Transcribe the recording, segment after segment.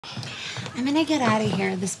I'm gonna get out of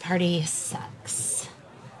here. This party sucks.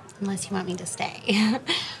 Unless you want me to stay.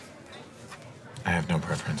 I have no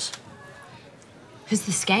preference. Who's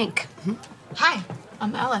the skank? Hi,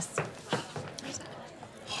 I'm Ellis.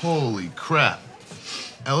 Holy crap.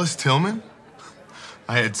 Ellis Tillman?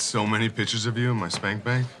 I had so many pictures of you in my spank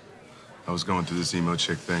bank. I was going through this emo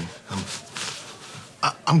chick thing.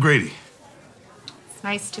 I'm Grady. It's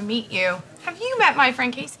nice to meet you. Have you met my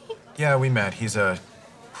friend Casey? Yeah, we met. He's a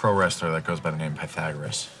pro wrestler that goes by the name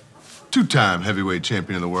Pythagoras. Two-time heavyweight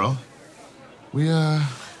champion of the world. We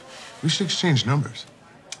should exchange numbers.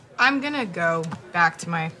 I'm gonna go back to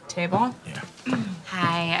my table. Yeah.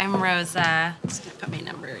 Hi, I'm Rosa. Just gonna put my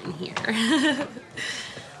number in here.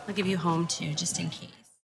 I'll give you home too, just in case.